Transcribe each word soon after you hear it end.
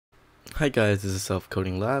Hi guys, this is Self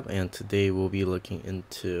Coding Lab, and today we'll be looking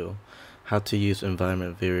into how to use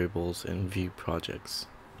environment variables in Vue projects.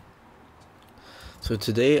 So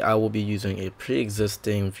today I will be using a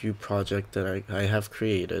pre-existing Vue project that I have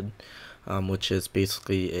created, which is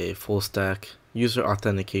basically a full stack user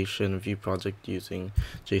authentication Vue project using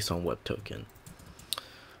JSON Web Token.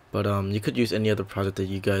 But you could use any other project that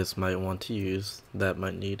you guys might want to use that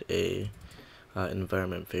might need a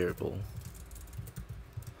environment variable.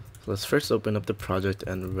 So let's first open up the project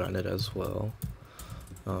and run it as well.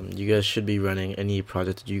 You guys should be running any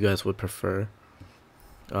project that you guys would prefer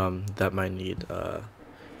that might need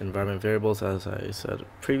environment variables, as I said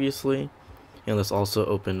previously. And let's also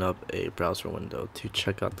open up a browser window to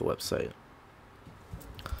check out the website.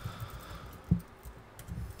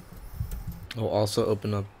 We'll also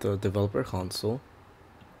open up the developer console.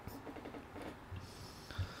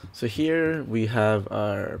 So here we have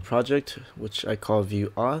our project, which I call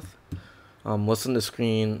Vue auth. What's on the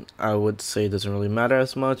screen, I would say, doesn't really matter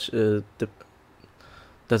as much. It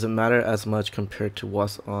doesn't matter as much compared to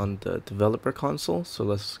what's on the developer console. So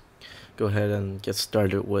let's go ahead and get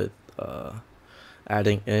started with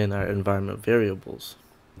adding in our environment variables.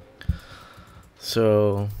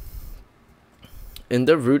 So in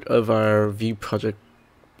the root of our Vue project,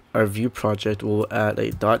 we'll add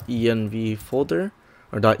a .env folder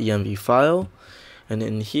or .env file, and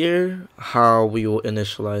in here, how we will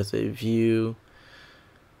initialize a Vue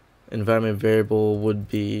environment variable would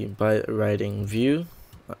be by writing Vue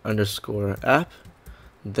 _app,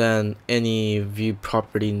 then any Vue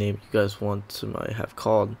property name you guys want to might have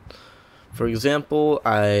called. For example,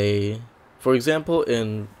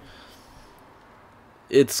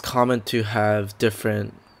 it's common to have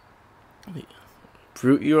different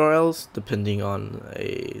root URLs depending on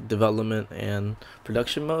a development and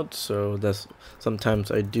production mode. So that's sometimes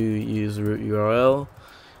I do use root URL,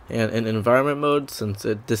 and in environment mode, since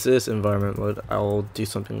this is environment mode, I'll do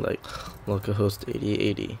something like localhost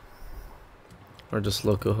 8080 or just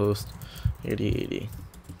localhost 8080.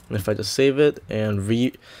 And if I just save it and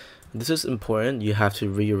this is important, you have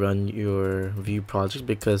to rerun your Vue project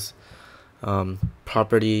because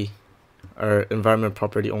property or environment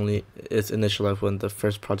property only is initialized when the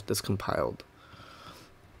first project is compiled.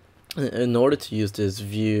 In order to use this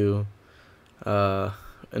Vue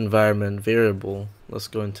environment variable, let's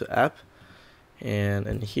go into app, and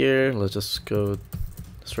in here let's just go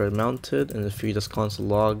right mounted, and if you just console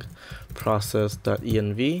log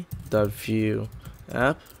process.env.vue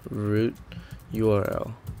app root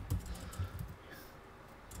URL.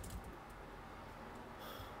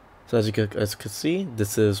 So as you can see,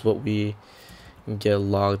 this is what we get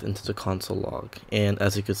logged into the console log, and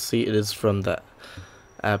as you can see, it is from the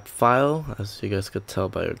app file, as you guys could tell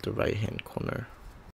by the right hand corner.